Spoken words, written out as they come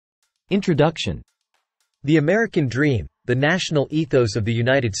Introduction. The American dream, the national ethos of the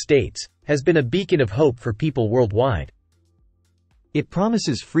United States, has been a beacon of hope for people worldwide. It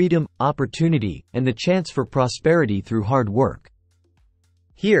promises freedom, opportunity, and the chance for prosperity through hard work.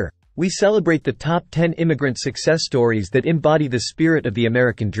 Here, we celebrate the top 10 immigrant success stories that embody the spirit of the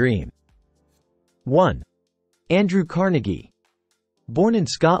American dream. 1. Andrew Carnegie. Born in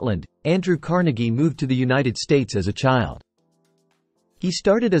Scotland, Andrew Carnegie moved to the United States as a child. He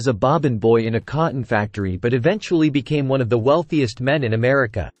started as a bobbin boy in a cotton factory but eventually became one of the wealthiest men in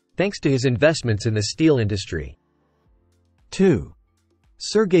America, thanks to his investments in the steel industry. 2.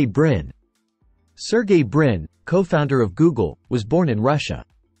 Sergey Brin. Sergey Brin, co-founder of Google, was born in Russia.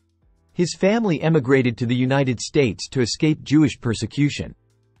 His family emigrated to the United States to escape Jewish persecution.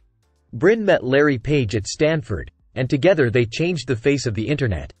 Brin met Larry Page at Stanford, and together they changed the face of the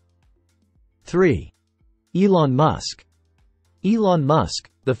Internet. 3. Elon Musk. Elon Musk,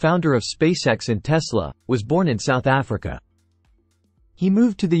 the founder of SpaceX and Tesla, was born in South Africa. He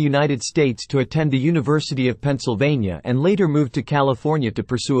moved to the United States to attend the University of Pennsylvania and later moved to California to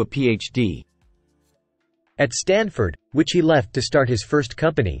pursue a PhD. At Stanford, which he left to start his first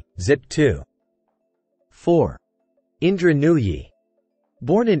company, Zip2. 4. Indra Nooyi.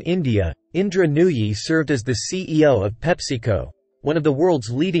 Born in India, Indra Nooyi served as the CEO of PepsiCo, one of the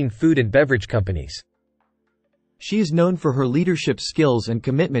world's leading food and beverage companies. She is known for her leadership skills and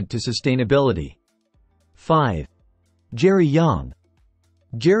commitment to sustainability. 5. Jerry Yang.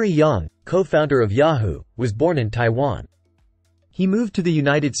 Jerry Yang, co-founder of Yahoo, was born in Taiwan. He moved to the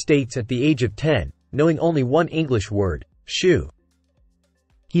United States at the age of 10, knowing only one English word, "shoe."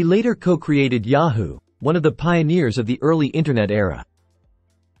 He later co-created Yahoo, one of the pioneers of the early Internet era.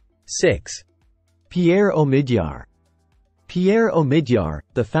 6. Pierre Omidyar. Pierre Omidyar,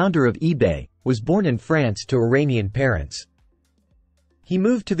 the founder of eBay, was born in France to Iranian parents. He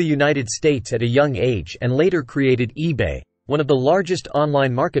moved to the United States at a young age and later created eBay, one of the largest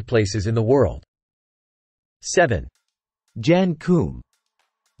online marketplaces in the world. 7. Jan Koum.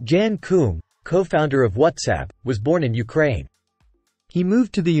 Jan Koum, co-founder of WhatsApp, was born in Ukraine. He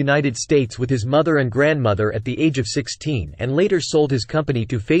moved to the United States with his mother and grandmother at the age of 16 and later sold his company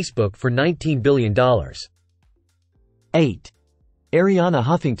to Facebook for $19 billion. 8. Arianna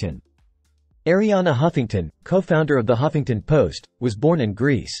Huffington. Arianna Huffington, co-founder of the Huffington Post, was born in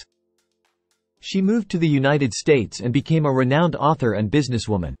Greece. She moved to the United States and became a renowned author and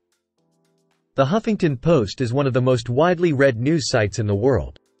businesswoman. The Huffington Post is one of the most widely read news sites in the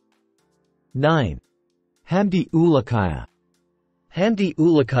world. 9. Hamdi Ulukaya. Hamdi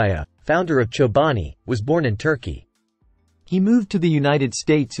Ulukaya, founder of Chobani, was born in Turkey. He moved to the United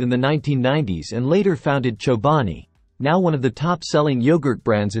States in the 1990s and later founded Chobani, now one of the top-selling yogurt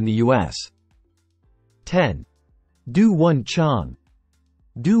brands in the U.S. 10. Do-Won Chong.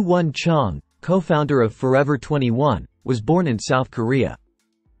 Do-Won Chong, co-founder of Forever 21, was born in South Korea.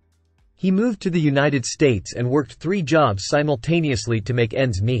 He moved to the United States and worked 3 jobs simultaneously to make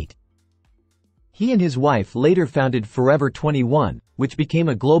ends meet. He and his wife later founded Forever 21, which became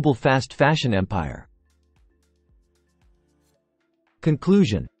a global fast fashion empire.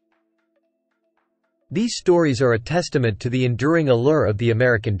 Conclusion. These stories are a testament to the enduring allure of the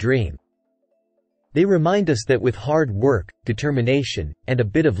American dream. They remind us that with hard work, determination, and a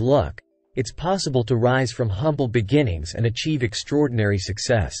bit of luck, it's possible to rise from humble beginnings and achieve extraordinary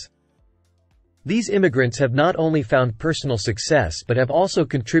success. These immigrants have not only found personal success but have also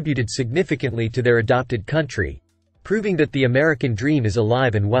contributed significantly to their adopted country, proving that the American dream is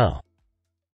alive and well.